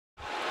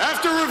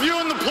After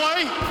reviewing the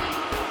play,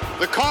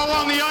 the call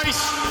on the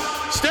ice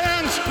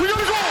stands. We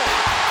gotta go!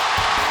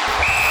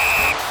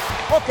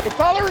 Okay,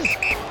 fellas,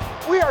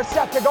 we are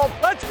set to go.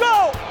 Let's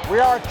go! We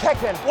are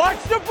kicking. Watch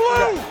the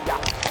blue!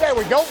 Yeah. There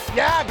we go.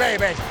 Yeah,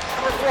 baby.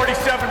 Number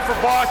 47 for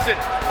Boston.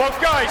 Both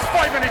guys,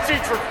 5 minutes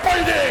each for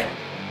fighting!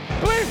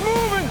 Please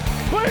moving!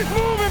 Please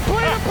moving!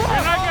 Please play!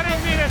 You're not going to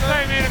mean to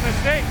say I made a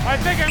mistake. I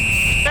think I'm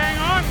bang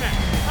on then.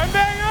 I'm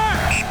bang on!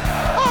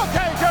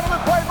 Okay, gentlemen,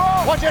 play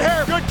ball. Watch it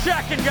here. Good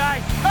checking,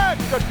 guys.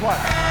 That's good play.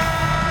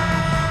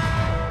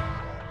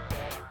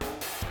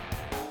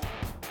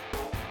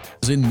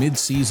 In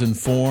mid-season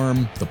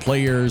form, the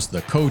players,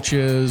 the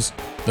coaches,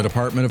 the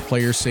Department of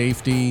Player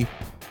Safety.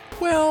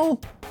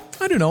 Well,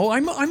 I don't know.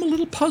 I'm a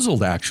little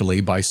puzzled,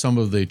 actually, by some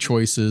of the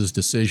choices,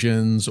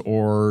 decisions,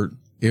 or,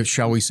 if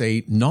shall we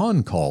say,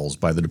 non-calls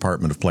by the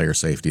Department of Player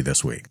Safety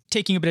this week.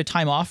 Taking a bit of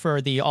time off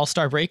for the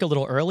All-Star break a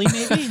little early,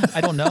 maybe?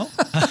 I don't know.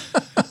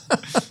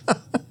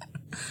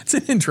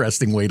 It's an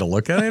interesting way to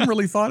look at it. I hadn't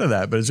really thought of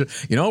that, but it's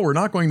just, we're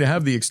not going to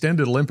have the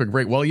extended Olympic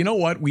break. Well, you know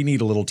what? We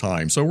need a little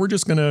time, so we're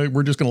just gonna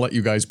let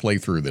you guys play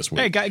through this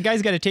week. Hey,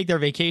 guys got to take their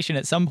vacation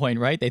at some point,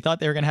 right? They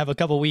thought they were going to have a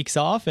couple weeks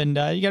off, and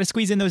you got to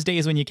squeeze in those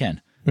days when you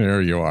can.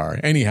 There you are.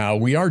 Anyhow,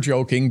 we are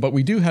joking, but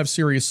we do have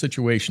serious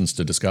situations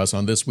to discuss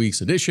on this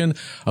week's edition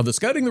of the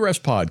Scouting the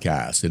Refs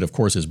podcast. It, of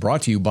course, is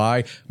brought to you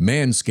by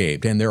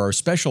Manscaped, and there are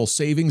special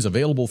savings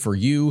available for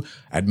you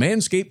at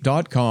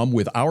manscaped.com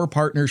with our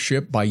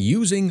partnership by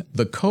using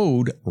the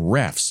code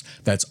REFS.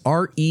 That's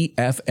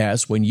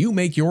REFS. When you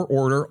make your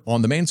order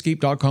on the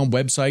manscaped.com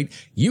website,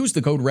 use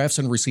the code REFS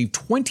and receive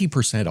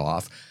 20%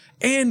 off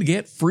and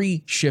get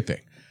free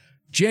shipping.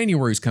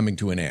 January is coming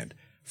to an end.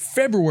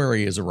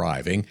 February is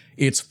arriving.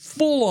 It's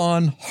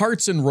full-on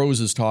hearts and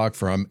roses talk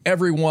from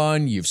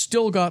everyone. You've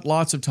still got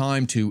lots of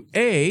time to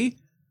A,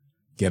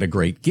 get a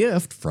great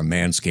gift from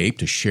Manscaped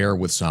to share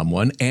with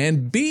someone,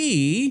 and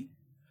B,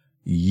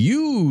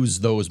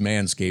 use those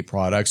Manscaped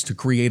products to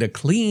create a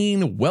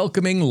clean,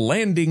 welcoming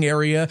landing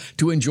area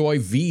to enjoy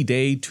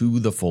V-Day to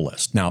the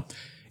fullest. Now,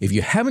 if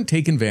you haven't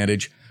taken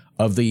advantage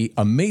of the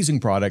amazing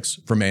products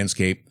from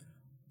Manscaped,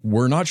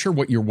 we're not sure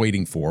what you're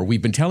waiting for.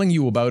 We've been telling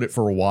you about it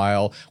for a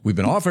while. We've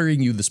been offering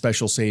you the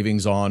special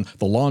savings on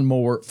the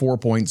Lawnmower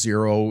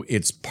 4.0.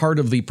 It's part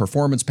of the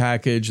performance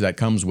package that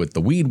comes with the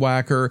Weed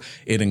Whacker.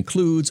 It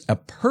includes a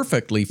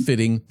perfectly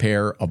fitting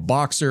pair of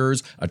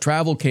boxers, a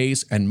travel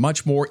case, and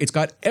much more. It's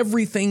got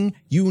everything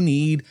you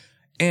need,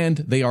 and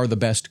they are the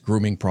best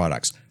grooming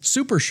products.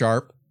 Super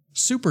sharp,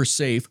 super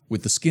safe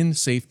with the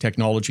skin-safe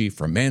technology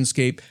from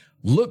Manscaped.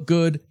 Look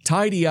good,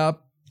 tidy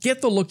up, get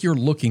the look you're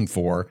looking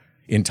for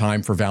in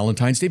time for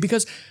Valentine's Day,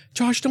 because,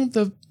 Josh, don't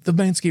the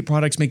Manscaped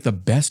products make the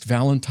best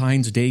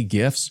Valentine's Day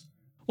gifts?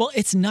 Well,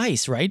 it's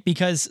nice, right?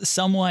 Because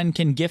someone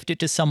can gift it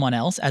to someone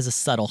else as a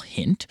subtle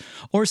hint,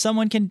 or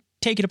someone can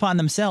take it upon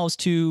themselves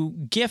to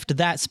gift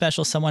that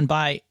special someone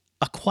by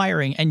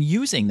acquiring and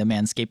using the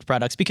Manscaped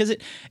products, because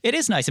it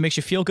is nice. It makes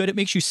you feel good. It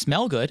makes you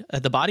smell good.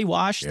 The body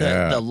wash,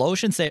 the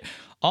lotions, they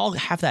all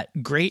have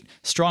that great,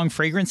 strong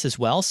fragrance as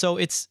well. So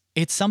it's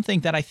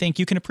something that I think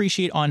you can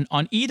appreciate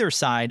on either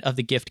side of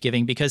the gift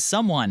giving, because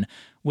someone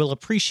will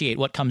appreciate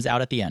what comes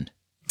out at the end.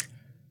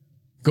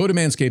 Go to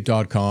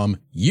manscaped.com,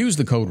 use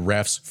the code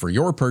REFS for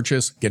your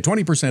purchase, get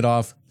 20%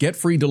 off, get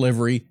free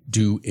delivery.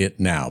 Do it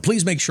now.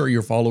 Please make sure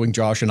you're following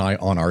Josh and I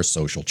on our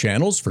social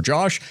channels. For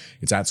Josh,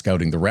 it's at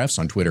Scouting the Refs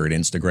on Twitter and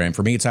Instagram.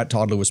 For me, it's at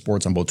Todd Lewis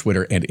Sports on both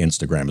Twitter and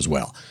Instagram as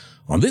well.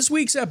 On this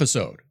week's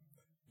episode,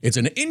 it's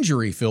an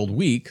injury-filled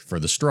week for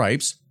the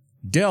Stripes.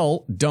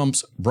 Dell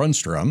dumps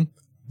Brunstrom.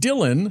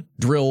 Dylan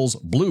drills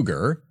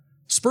Bluger.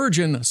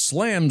 Spurgeon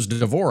slams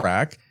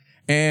Dvorak.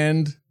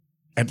 And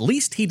at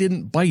least he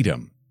didn't bite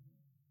him.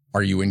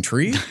 Are you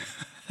intrigued?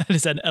 That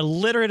is an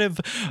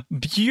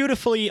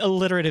beautifully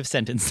alliterative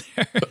sentence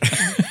there.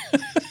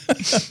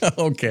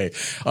 Okay.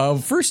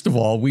 First of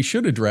all, we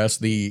should address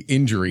the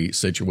injury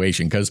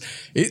situation, because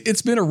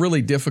it's been a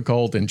really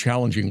difficult and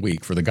challenging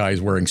week for the guys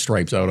wearing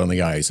stripes out on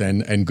the ice,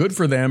 and good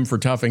for them for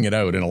toughing it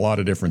out in a lot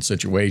of different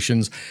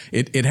situations.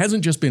 It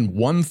hasn't just been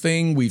one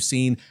thing. We've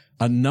seen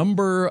a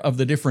number of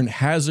the different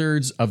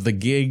hazards of the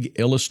gig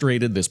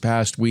illustrated this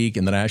past week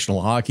in the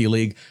National Hockey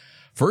League.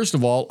 First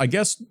of all, I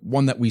guess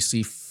one that we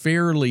see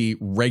fairly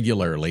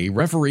regularly,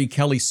 referee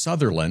Kelly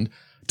Sutherland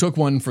took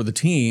one for the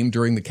team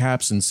during the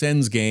Caps and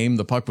Sens game.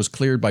 The puck was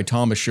cleared by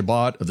Thomas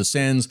Chabot of the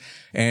Sens,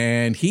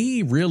 and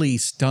he really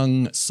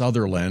stung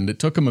Sutherland. It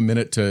took him a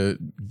minute to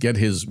get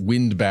his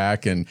wind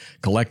back and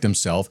collect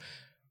himself.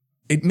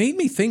 It made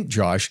me think,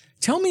 Josh,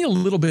 tell me a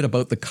little bit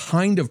about the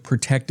kind of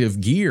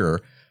protective gear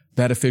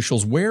that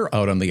officials wear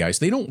out on the ice.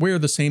 They don't wear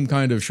the same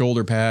kind of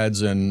shoulder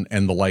pads and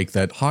the like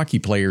that hockey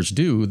players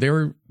do.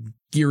 They're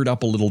geared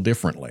up a little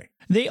differently.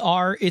 They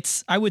are.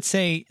 It's, I would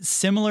say,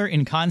 similar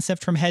in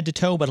concept from head to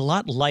toe, but a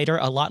lot lighter,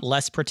 a lot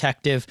less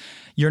protective.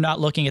 You're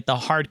not looking at the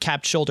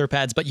hard-capped shoulder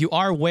pads, but you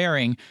are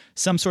wearing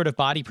some sort of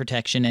body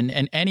protection.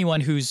 And anyone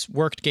who's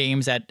worked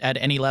games at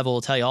any level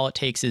will tell you all it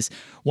takes is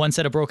one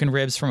set of broken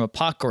ribs from a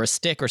puck or a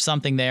stick or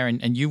something there,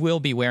 and you will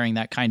be wearing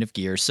that kind of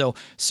gear. So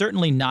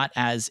certainly not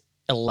as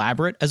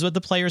elaborate as what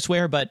the players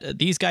wear, but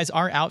these guys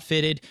are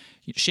outfitted.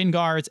 Shin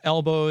guards,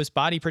 elbows,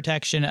 body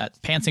protection,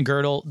 pants and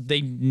girdle.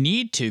 They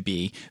need to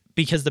be,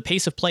 because the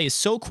pace of play is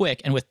so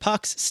quick, and with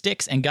pucks,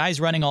 sticks, and guys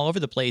running all over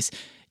the place,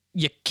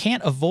 you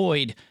can't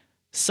avoid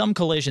some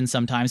collisions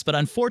sometimes, but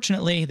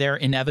unfortunately they're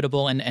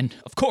inevitable, and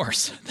of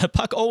course the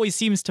puck always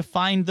seems to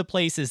find the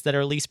places that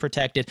are least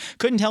protected.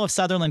 Couldn't tell if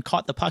Sutherland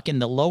caught the puck in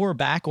the lower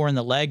back or in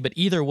the leg, but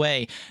either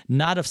way,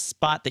 not a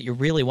spot that you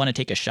really want to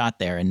take a shot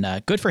there,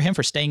 and good for him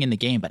for staying in the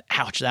game, but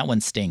ouch, that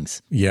one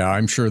stings. Yeah,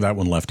 I'm sure that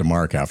one left a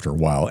mark after a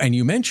while. And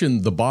you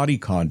mentioned the body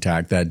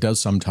contact that does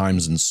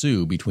sometimes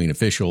ensue between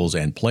officials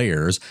and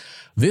players.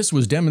 This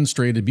was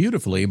demonstrated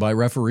beautifully by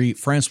referee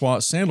Francois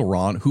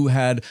Saint-Laurent, who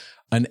had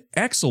an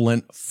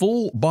excellent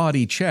full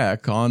body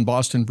check on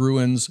Boston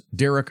Bruins'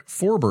 Derek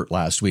Forbort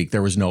last week.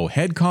 There was no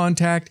head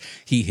contact.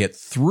 He hit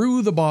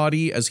through the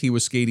body as he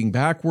was skating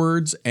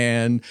backwards.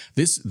 And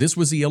this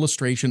was the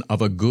illustration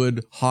of a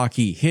good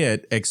hockey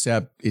hit,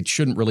 except it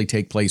shouldn't really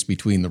take place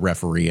between the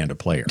referee and a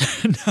player.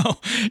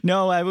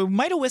 No, I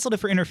might have whistled it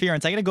for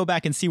interference. I got to go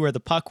back and see where the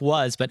puck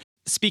was. But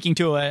speaking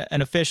to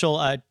an official,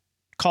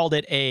 called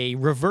it a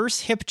reverse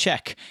hip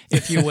check,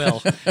 if you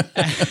will,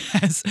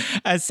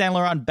 as Saint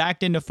Laurent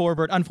backed into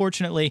Forbort.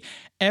 Unfortunately,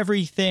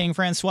 everything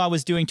Francois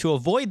was doing to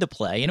avoid the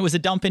play, and it was a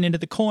dump in into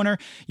the corner.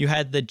 You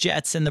had the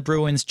Jets and the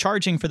Bruins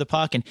charging for the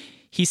puck, and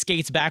he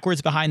skates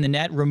backwards behind the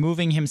net,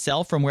 removing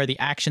himself from where the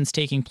action's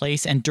taking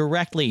place and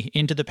directly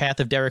into the path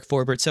of Derek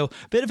Forbort. So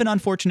a bit of an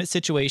unfortunate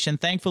situation.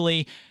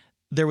 Thankfully,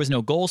 there was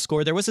no goal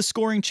scored. There was a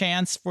scoring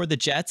chance for the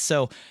Jets,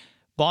 so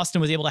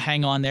Boston was able to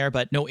hang on there,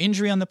 but no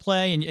injury on the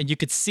play, and you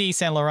could see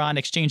Saint Laurent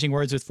exchanging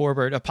words with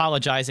Forbort,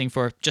 apologizing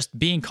for just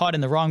being caught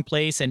in the wrong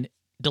place and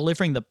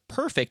delivering the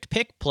perfect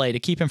pick play to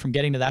keep him from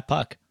getting to that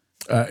puck.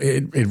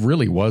 It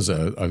really was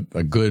a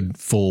good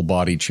full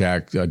body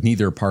check.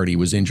 Neither party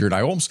was injured.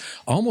 I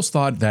almost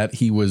thought that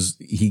he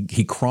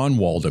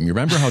Cronwalled him. You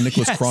remember how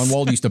Nicholas Yes.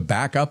 Cronwall used to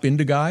back up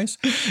into guys?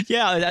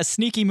 Yeah, a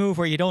sneaky move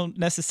where you don't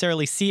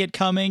necessarily see it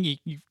coming.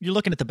 You're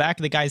looking at the back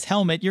of the guy's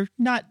helmet. You're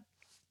not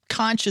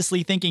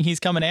consciously thinking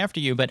he's coming after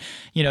you, but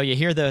you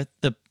hear the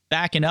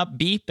backing up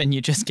beep and you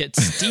just get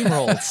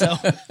steamrolled. So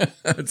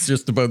it's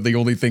just about the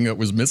only thing that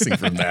was missing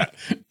from that.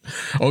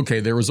 Okay,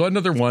 there was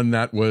another one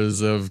that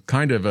was of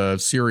kind of a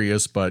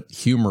serious but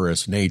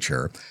humorous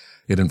nature.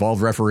 It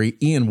involved referee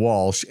Ian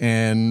Walsh,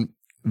 and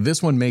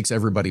this one makes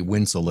everybody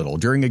wince a little.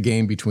 During a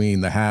game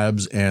between the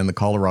Habs and the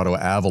Colorado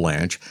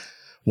Avalanche,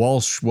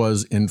 Walsh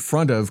was in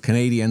front of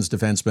Canadiens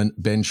defenseman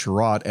Ben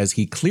Sherratt as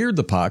he cleared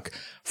the puck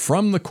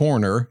from the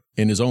corner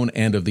in his own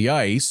end of the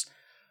ice.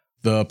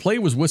 The play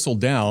was whistled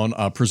down.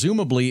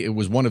 Presumably, it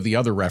was one of the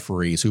other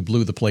referees who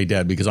blew the play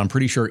dead, because I'm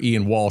pretty sure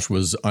Ian Walsh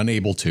was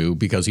unable to,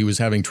 because he was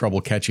having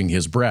trouble catching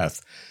his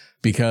breath.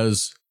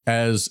 Because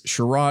as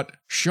Sherratt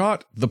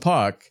shot the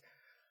puck,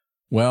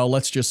 well,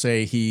 let's just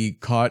say he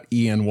caught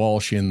Ian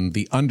Walsh in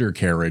the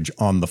undercarriage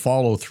on the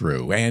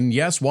follow-through. And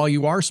yes, while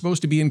you are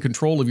supposed to be in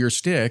control of your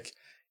stick,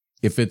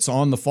 if it's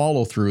on the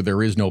follow-through,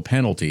 there is no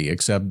penalty,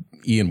 except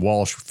Ian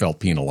Walsh felt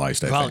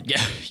penalized, I think.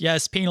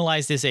 Yes,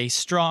 penalized is a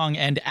strong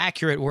and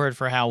accurate word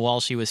for how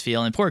Walshy was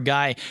feeling. Poor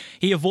guy.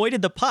 He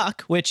avoided the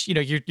puck, which,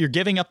 you're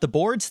giving up the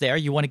boards there.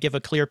 You want to give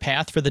a clear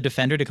path for the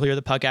defender to clear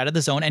the puck out of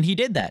the zone, and he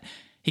did that.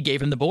 He gave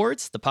him the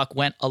boards. The puck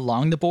went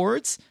along the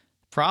boards.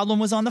 Problem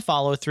was on the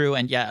follow-through,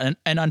 and an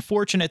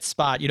unfortunate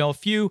spot. A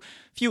few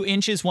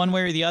inches one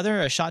way or the other,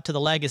 a shot to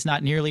the leg is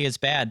not nearly as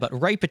bad, but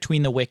right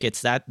between the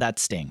wickets, that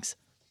stings.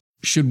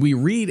 Should we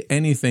read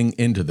anything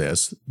into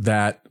this,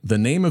 that the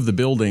name of the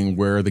building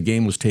where the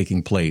game was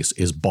taking place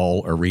is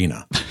Ball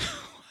Arena?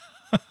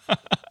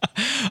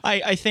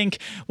 I think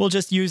we'll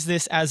just use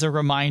this as a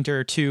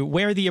reminder to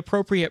wear the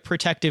appropriate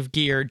protective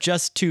gear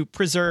just to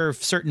preserve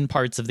certain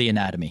parts of the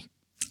anatomy.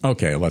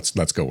 Okay,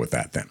 let's go with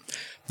that then.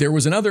 There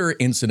was another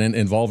incident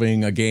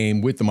involving a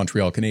game with the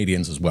Montreal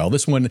Canadiens as well,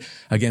 this one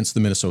against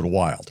the Minnesota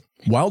Wild.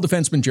 Wild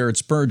defenseman Jared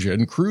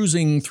Spurgeon,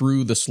 cruising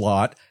through the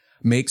slot,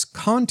 makes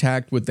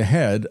contact with the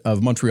head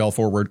of Montreal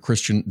forward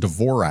Christian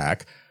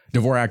Dvorak.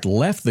 Dvorak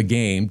left the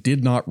game,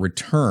 did not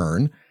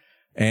return,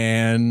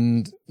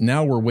 and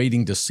now we're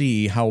waiting to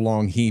see how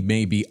long he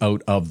may be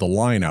out of the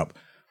lineup.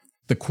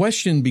 The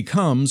question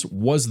becomes,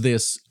 was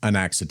this an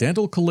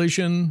accidental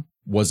collision?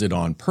 Was it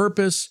on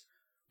purpose?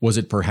 Was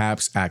it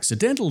perhaps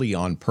accidentally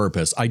on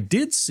purpose? I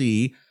did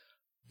see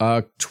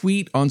a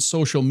tweet on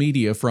social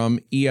media from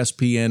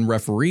ESPN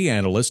referee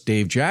analyst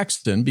Dave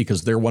Jackson,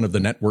 because they're one of the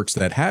networks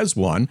that has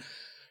one,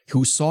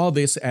 who saw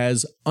this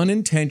as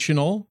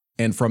unintentional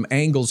and from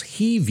angles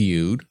he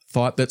viewed,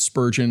 thought that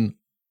Spurgeon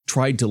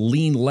tried to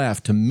lean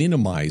left to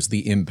minimize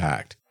the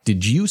impact.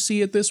 Did you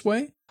see it this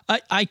way?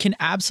 I can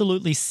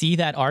absolutely see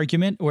that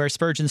argument where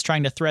Spurgeon's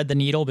trying to thread the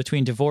needle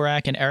between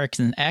Dvorak and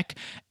Eriksson Ek.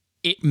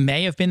 It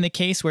may have been the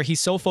case where he's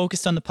so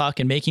focused on the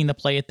puck and making the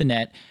play at the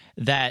net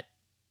that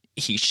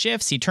he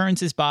shifts, he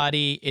turns his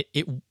body.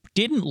 It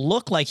didn't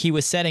look like he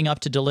was setting up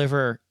to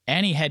deliver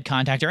any head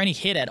contact or any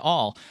hit at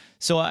all.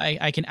 So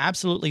I can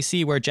absolutely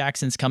see where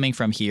Jackson's coming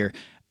from here.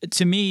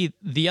 to me,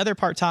 the other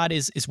part, Todd,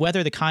 is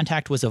whether the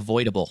contact was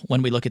avoidable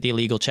when we look at the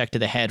illegal check to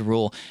the head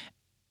rule.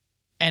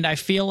 And I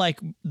feel like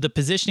the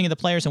positioning of the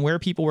players and where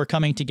people were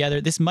coming together,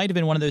 this might have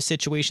been one of those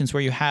situations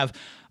where you have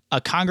a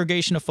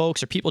congregation of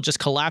folks or people just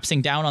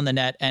collapsing down on the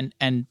net,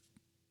 and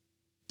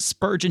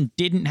Spurgeon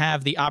didn't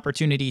have the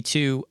opportunity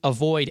to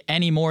avoid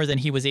any more than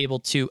he was able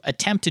to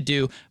attempt to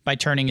do by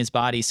turning his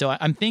body. So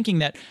I'm thinking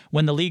that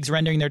when the league's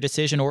rendering their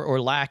decision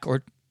or lack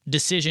or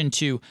decision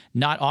to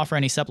not offer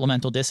any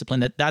supplemental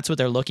discipline, that's what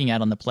they're looking at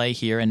on the play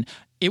here. And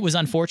it was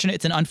unfortunate.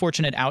 It's an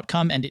unfortunate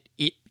outcome, and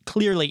it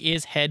clearly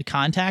is head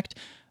contact,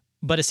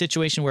 but a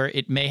situation where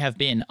it may have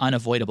been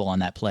unavoidable on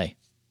that play.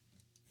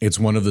 It's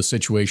one of the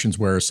situations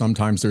where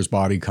sometimes there's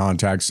body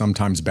contact,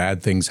 sometimes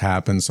bad things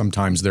happen,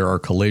 sometimes there are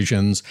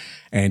collisions,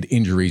 and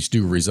injuries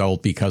do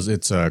result because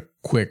it's a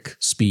quick,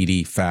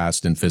 speedy,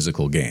 fast, and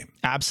physical game.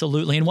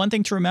 Absolutely. And one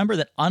thing to remember,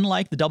 that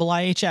unlike the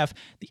IIHF,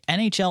 the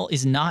NHL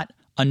is not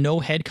a no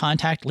head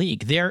contact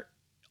league. There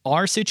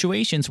are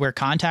situations where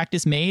contact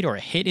is made or a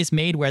hit is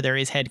made where there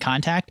is head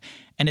contact,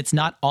 and it's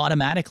not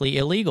automatically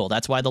illegal.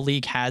 That's why the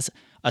league has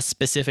a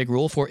specific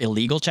rule for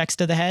illegal checks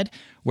to the head,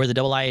 where the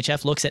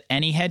IIHF looks at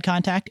any head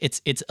contact.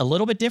 It's a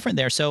little bit different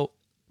there. So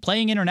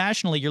playing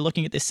internationally, you're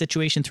looking at this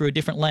situation through a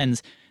different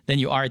lens than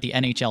you are at the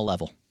NHL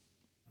level.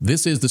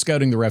 This is the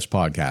Scouting the Refs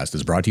podcast.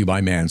 It's brought to you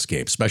by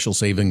Manscaped. Special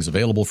savings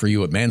available for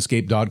you at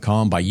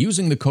manscaped.com by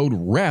using the code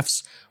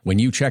REFS when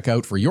you check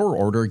out for your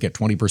order. Get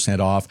 20%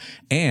 off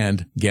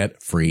and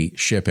get free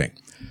shipping.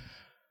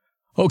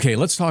 Okay,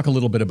 let's talk a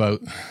little bit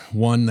about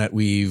one that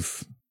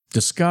we've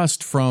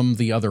discussed from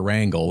the other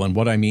angle. And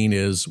what I mean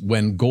is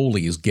when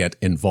goalies get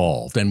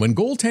involved and when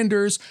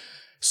goaltenders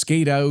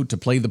skate out to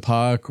play the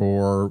puck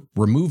or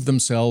remove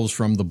themselves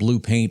from the blue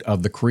paint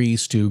of the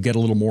crease to get a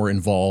little more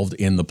involved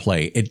in the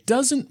play. It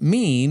doesn't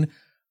mean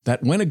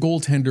that when a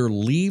goaltender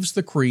leaves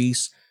the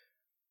crease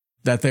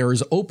that there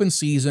is open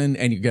season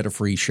and you get a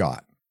free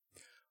shot.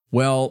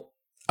 Well,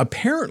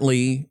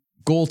 apparently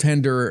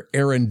goaltender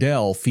Aaron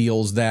Dell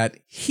feels that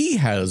he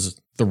has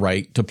the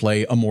right to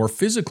play a more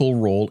physical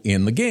role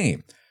in the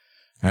game.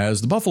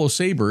 As the Buffalo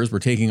Sabres were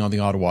taking on the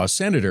Ottawa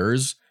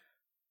Senators,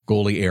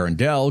 goalie Aaron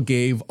Dell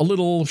gave a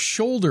little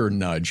shoulder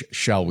nudge,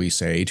 shall we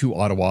say, to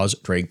Ottawa's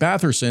Drake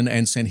Batherson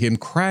and sent him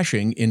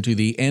crashing into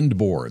the end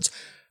boards.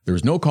 There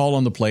was no call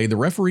on the play. The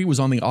referee was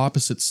on the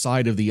opposite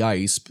side of the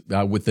ice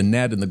with the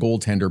net and the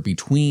goaltender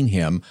between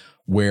him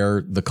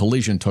where the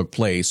collision took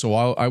place. So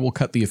I will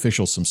cut the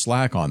officials some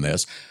slack on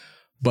this.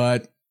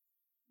 But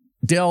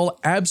Dell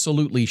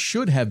absolutely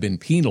should have been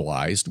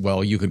penalized.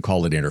 Well, you could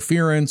call it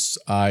interference.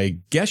 I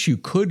guess you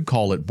could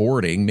call it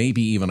boarding,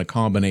 maybe even a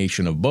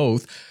combination of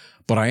both.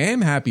 But I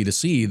am happy to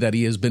see that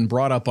he has been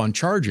brought up on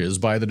charges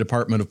by the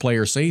Department of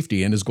Player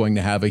Safety and is going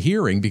to have a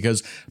hearing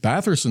because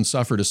Batherson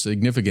suffered a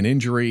significant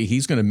injury.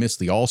 He's going to miss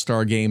the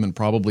All-Star game and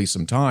probably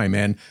some time.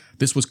 And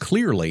this was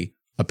clearly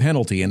a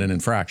penalty and an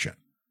infraction.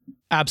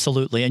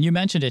 Absolutely. And you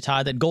mentioned it,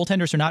 Todd, that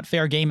goaltenders are not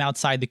fair game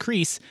outside the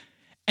crease.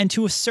 And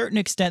to a certain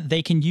extent,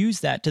 they can use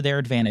that to their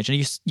advantage.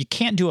 And you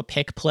can't do a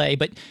pick play,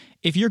 but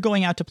if you're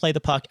going out to play the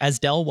puck, as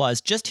Dell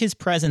was, just his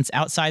presence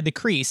outside the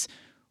crease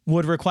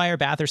would require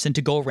Batherson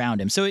to go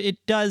around him. So it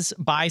does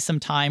buy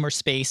some time or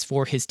space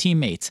for his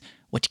teammates.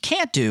 What you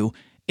can't do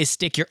is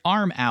stick your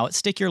arm out,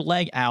 stick your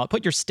leg out,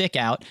 put your stick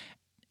out,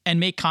 and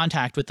make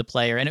contact with the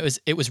player. And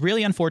it was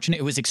really unfortunate.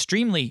 It was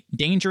extremely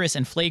dangerous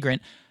and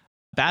flagrant.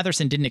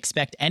 Batherson didn't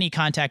expect any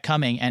contact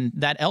coming, and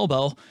that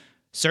elbow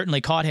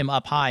certainly caught him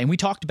up high. And we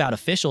talked about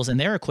officials and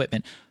their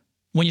equipment.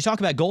 When you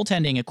talk about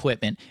goaltending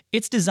equipment,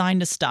 it's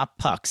designed to stop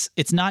pucks.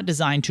 It's not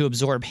designed to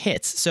absorb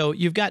hits. So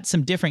you've got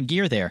some different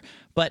gear there.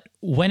 But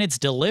when it's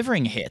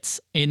delivering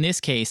hits, in this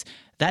case,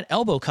 that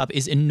elbow cup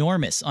is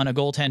enormous on a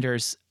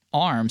goaltender's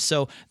arm.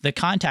 So the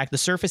contact, the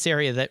surface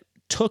area that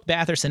took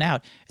Batherson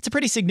out, it's a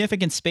pretty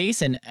significant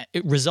space, and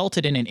it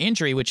resulted in an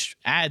injury, which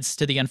adds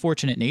to the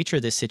unfortunate nature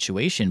of this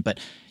situation.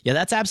 But yeah,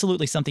 that's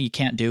absolutely something you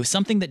can't do.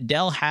 Something that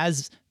Dell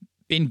has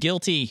been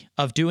guilty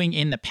of doing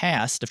in the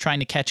past, of trying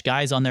to catch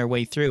guys on their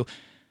way through.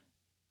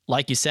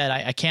 Like you said,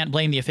 I can't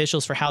blame the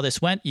officials for how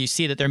this went. You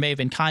see that there may have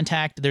been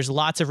contact. There's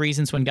lots of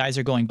reasons when guys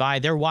are going by.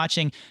 They're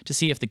watching to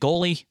see if the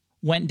goalie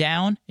went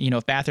down,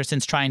 if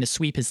Batherson's trying to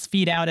sweep his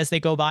feet out as they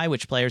go by,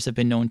 which players have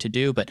been known to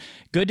do. But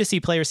good to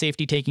see player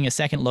safety taking a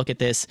second look at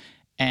this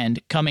and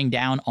coming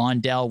down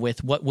on Dell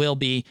with what will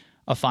be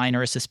a fine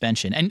or a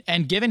suspension.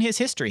 And given his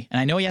history, and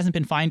I know he hasn't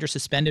been fined or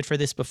suspended for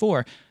this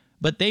before,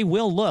 but they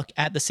will look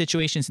at the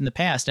situations in the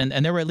past, and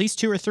there were at least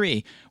 2 or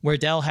 3 where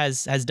Dell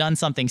has done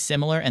something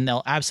similar, and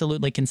they'll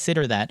absolutely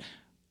consider that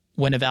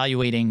when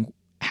evaluating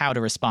how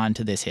to respond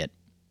to this hit.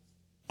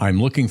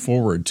 I'm looking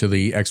forward to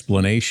the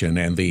explanation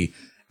and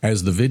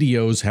as the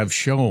videos have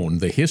shown,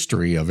 the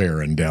history of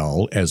Aaron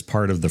Dell as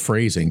part of the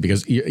phrasing,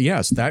 because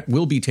yes, that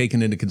will be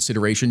taken into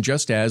consideration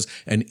just as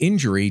an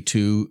injury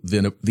to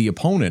the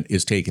opponent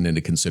is taken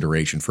into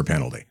consideration for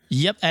penalty.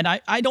 Yep, and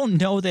I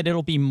don't know that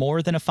it'll be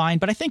more than a fine,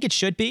 but I think it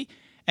should be.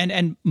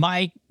 And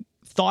my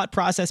thought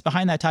process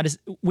behind that, Todd, is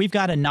we've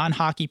got a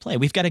non-hockey play.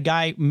 We've got a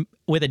guy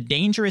with a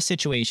dangerous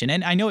situation,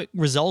 and I know it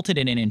resulted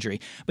in an injury,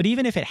 but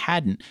even if it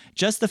hadn't,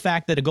 just the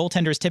fact that a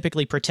goaltender is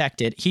typically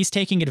protected, he's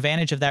taking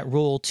advantage of that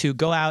rule to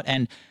go out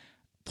and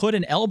put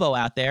an elbow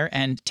out there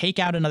and take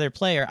out another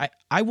player.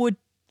 I would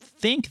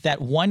think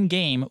that one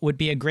game would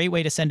be a great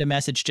way to send a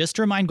message just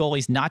to remind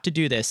goalies not to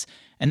do this,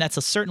 and that's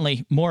a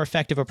certainly more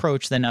effective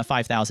approach than a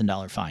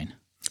 $5,000 fine.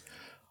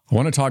 I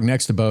want to talk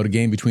next about a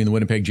game between the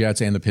Winnipeg Jets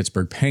and the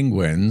Pittsburgh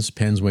Penguins.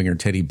 Pens winger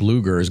Teddy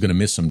Bluger is going to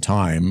miss some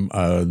time.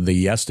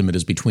 The estimate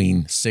is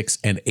between 6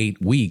 and 8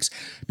 weeks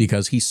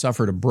because he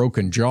suffered a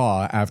broken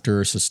jaw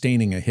after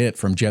sustaining a hit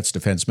from Jets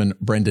defenseman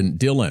Brendan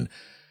Dillon.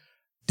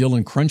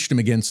 Dillon crunched him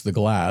against the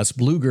glass.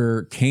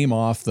 Bluger came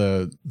off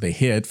the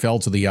hit, fell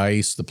to the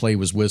ice. The play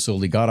was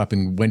whistled. He got up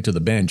and went to the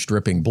bench,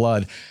 dripping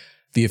blood.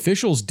 The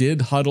officials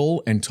did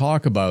huddle and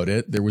talk about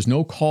it. There was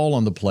no call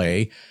on the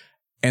play.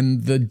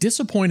 And the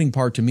disappointing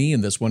part to me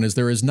in this one is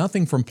there is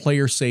nothing from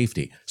player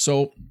safety.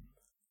 So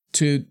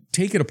to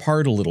take it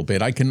apart a little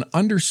bit, I can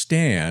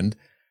understand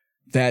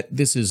that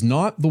this is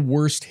not the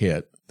worst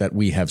hit that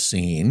we have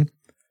seen.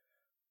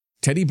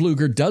 Teddy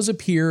Bluger does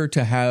appear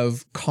to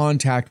have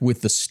contact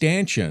with the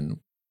stanchion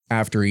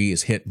after he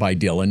is hit by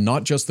Dillon,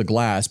 not just the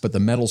glass, but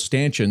the metal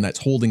stanchion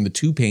that's holding the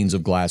two panes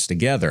of glass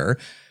together.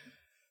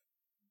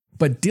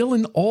 But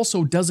Dillon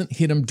also doesn't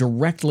hit him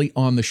directly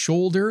on the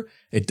shoulder.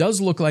 It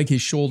does look like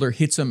his shoulder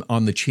hits him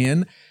on the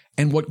chin.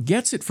 And what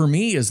gets it for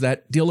me is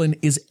that Dillon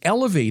is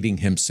elevating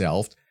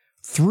himself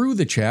through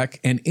the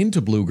check and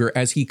into Bluger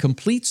as he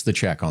completes the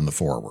check on the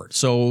forward.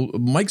 So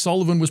Mike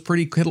Sullivan was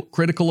pretty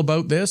critical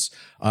about this.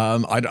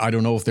 I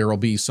don't know if there will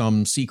be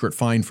some secret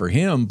fine for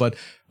him, but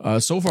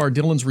so far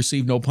Dillon's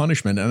received no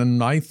punishment,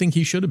 and I think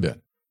he should have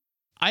been.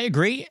 I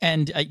agree,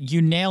 and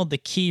you nailed the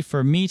key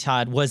for me,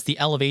 Todd, was the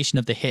elevation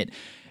of the hit.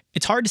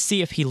 It's hard to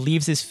see if he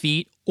leaves his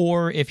feet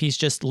or if he's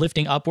just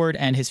lifting upward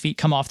and his feet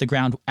come off the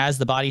ground as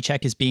the body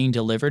check is being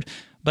delivered.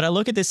 But I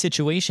look at this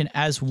situation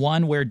as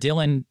one where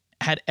Dillon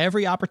had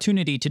every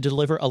opportunity to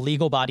deliver a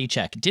legal body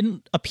check. It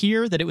didn't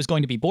appear that it was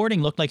going to be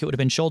boarding, looked like it would have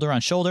been shoulder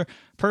on shoulder,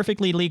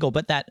 perfectly legal.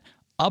 But that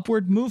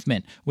upward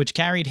movement, which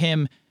carried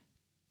him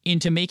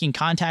into making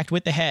contact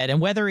with the head,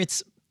 and whether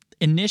it's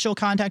initial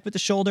contact with the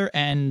shoulder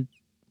and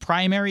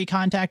primary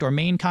contact or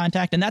main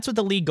contact, and that's what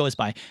the league goes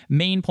by,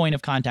 main point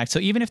of contact. So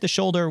even if the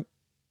shoulder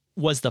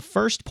was the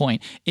first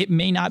point, it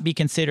may not be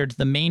considered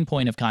the main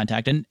point of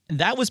contact. And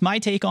that was my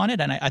take on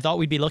it, and I thought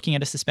we'd be looking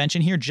at a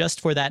suspension here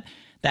just for that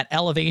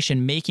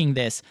elevation, making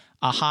this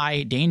a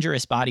high,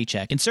 dangerous body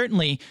check. And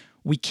certainly,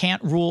 we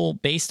can't rule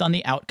based on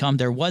the outcome.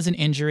 There was an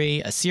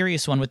injury, a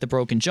serious one with the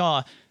broken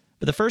jaw,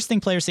 but the first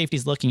thing player safety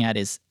is looking at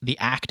is the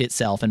act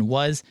itself, and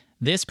was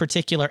this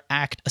particular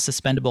act a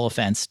suspendable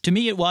offense? To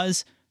me, it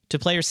was. To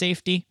player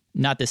safety,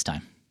 not this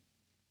time.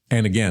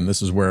 And again,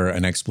 this is where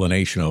an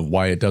explanation of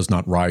why it does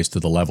not rise to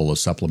the level of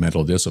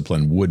supplemental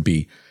discipline would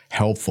be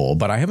helpful.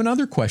 But I have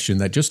another question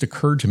that just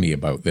occurred to me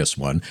about this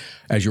one.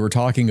 As you were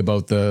talking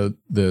about the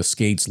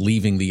skates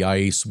leaving the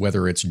ice,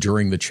 whether it's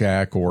during the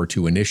check or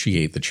to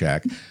initiate the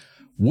check,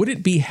 would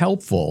it be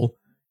helpful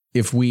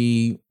if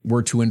we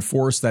were to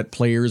enforce that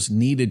players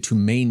needed to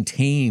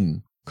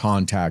maintain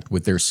contact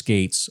with their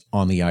skates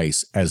on the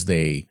ice as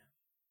they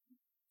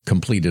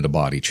completed a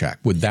body check?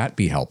 Would that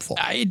be helpful?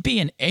 It'd be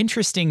an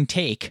interesting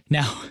take.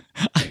 Now,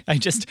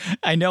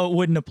 I know it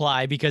wouldn't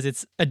apply because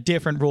it's a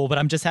different rule, but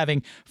I'm just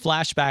having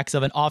flashbacks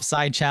of an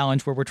offside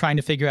challenge where we're trying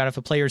to figure out if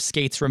a player's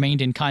skates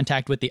remained in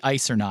contact with the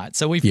ice or not.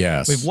 So we've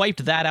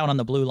wiped that out on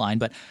the blue line,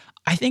 but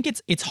I think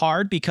it's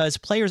hard because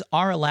players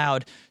are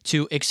allowed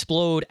to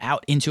explode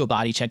out into a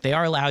body check. They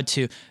are allowed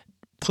to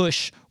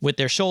push with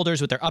their shoulders,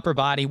 with their upper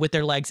body, with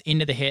their legs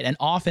into the hit. And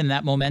often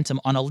that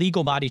momentum on a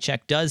legal body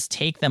check does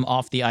take them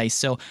off the ice.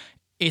 So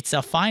it's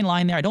a fine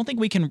line there. I don't think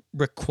we can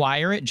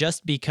require it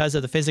just because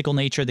of the physical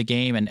nature of the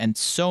game and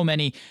so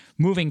many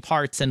moving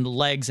parts and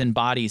legs and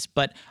bodies.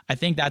 But I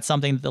think that's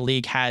something that the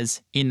league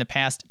has in the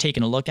past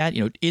taken a look at.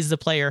 You know, is the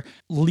player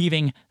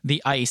leaving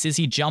the ice? Is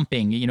he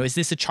jumping? You know, is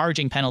this a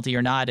charging penalty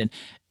or not? And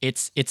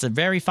it's a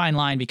very fine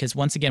line because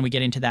once again, we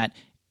get into that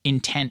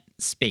intent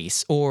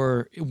space.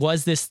 Or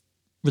was this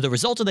the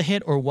result of the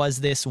hit, or was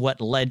this what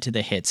led to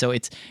the hit? So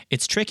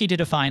it's tricky to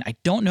define. I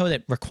don't know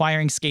that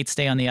requiring skates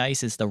stay on the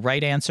ice is the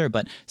right answer,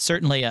 but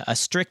certainly a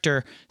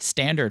stricter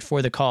standard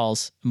for the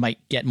calls might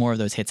get more of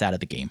those hits out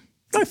of the game.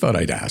 I thought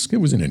I'd ask. It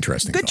was an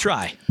interesting Good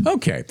thought.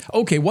 try.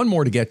 Okay, one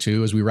more to get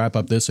to as we wrap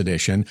up this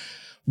edition.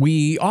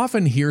 We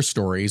often hear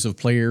stories of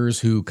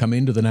players who come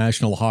into the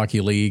National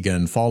Hockey League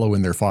and follow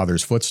in their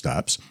father's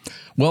footsteps.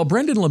 Well,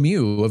 Brendan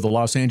Lemieux of the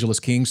Los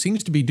Angeles Kings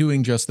seems to be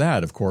doing just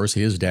that. Of course,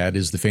 his dad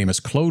is the famous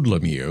Claude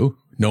Lemieux,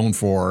 known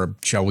for,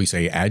 shall we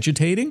say,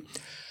 agitating.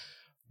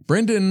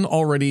 Brendan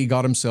already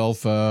got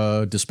himself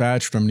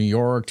dispatched from New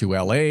York to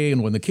L.A.,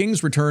 and when the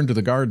Kings returned to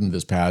the Garden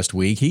this past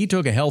week, he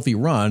took a healthy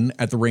run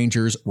at the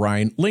Rangers'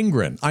 Ryan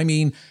Lindgren. I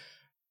mean,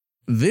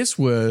 this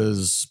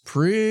was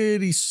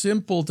pretty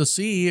simple to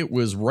see. It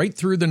was right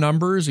through the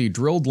numbers. He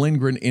drilled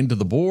Lindgren into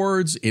the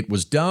boards. It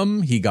was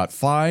dumb. He got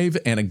 5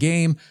 and a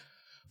game.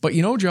 But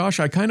Josh,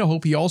 I kind of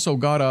hope he also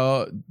got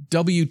a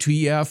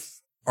WTF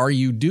are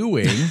you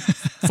doing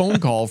phone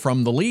call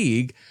from the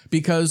league,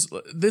 because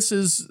this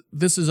is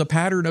a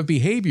pattern of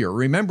behavior.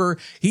 Remember,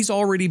 he's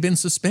already been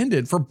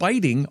suspended for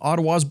biting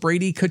Ottawa's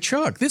Brady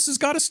Tkachuk. This has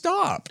got to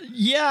stop.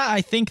 Yeah,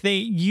 I think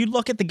you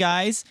look at the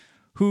guys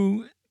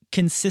who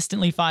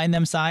consistently find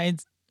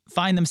themselves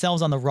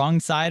on the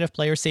wrong side of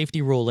player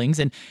safety rulings,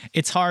 and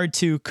it's hard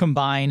to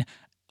combine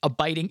a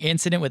biting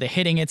incident with a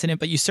hitting incident,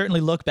 but you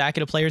certainly look back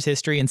at a player's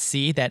history and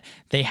see that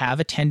they have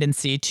a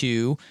tendency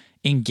to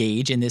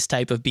engage in this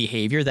type of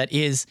behavior that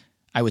is,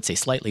 I would say,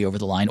 slightly over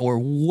the line or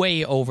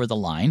way over the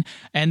line.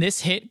 And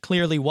this hit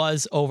clearly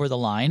was over the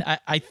line.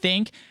 I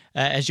think,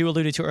 as you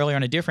alluded to earlier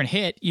on a different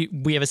hit,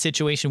 we have a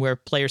situation where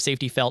player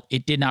safety felt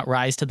it did not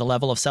rise to the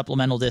level of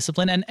supplemental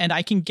discipline. And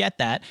I can get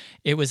that.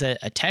 It was a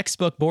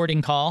textbook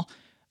boarding call,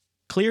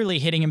 clearly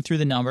hitting him through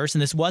the numbers.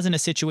 And this wasn't a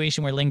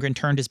situation where Lindgren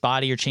turned his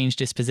body or changed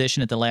his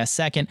position at the last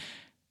second.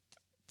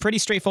 Pretty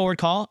straightforward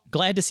call.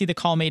 Glad to see the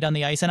call made on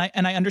the ice. And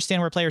I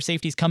understand where player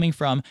safety is coming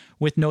from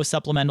with no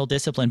supplemental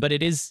discipline. But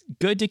it is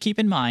good to keep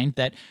in mind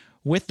that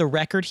with the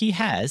record he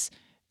has,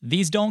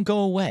 these don't go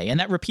away. And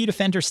that repeat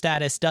offender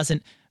status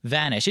doesn't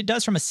vanish. It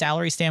does from a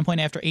salary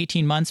standpoint after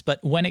 18 months. But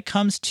when it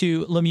comes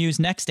to Lemieux's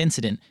next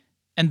incident,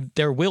 and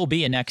there will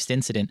be a next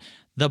incident,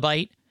 the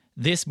bite,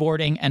 this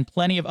boarding, and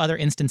plenty of other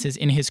instances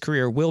in his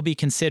career will be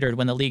considered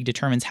when the league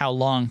determines how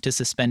long to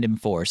suspend him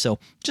for. So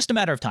just a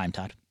matter of time,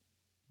 Todd.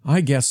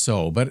 I guess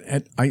so, but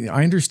I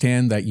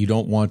understand that you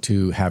don't want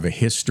to have a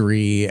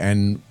history,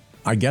 and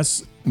I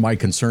guess my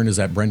concern is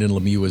that Brendan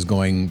Lemieux is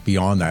going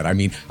beyond that. I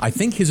mean, I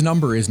think his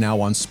number is now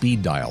on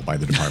speed dial by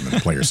the Department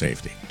of Player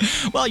Safety.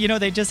 Well,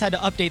 they just had to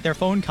update their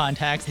phone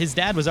contacts. His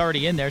dad was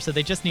already in there, so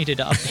they just needed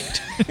to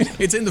update.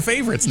 It's in the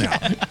favorites now.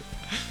 Yeah.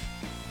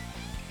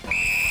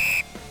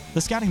 The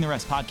Scouting the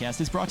Refs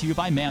podcast is brought to you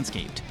by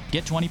Manscaped.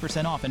 Get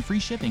 20% off and free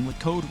shipping with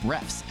code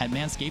REFS at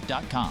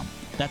manscaped.com.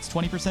 That's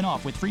 20%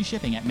 off with free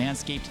shipping at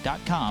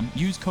manscaped.com.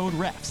 Use code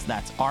REFS,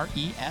 that's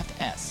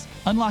REFS.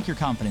 Unlock your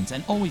confidence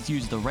and always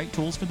use the right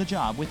tools for the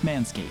job with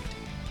Manscaped.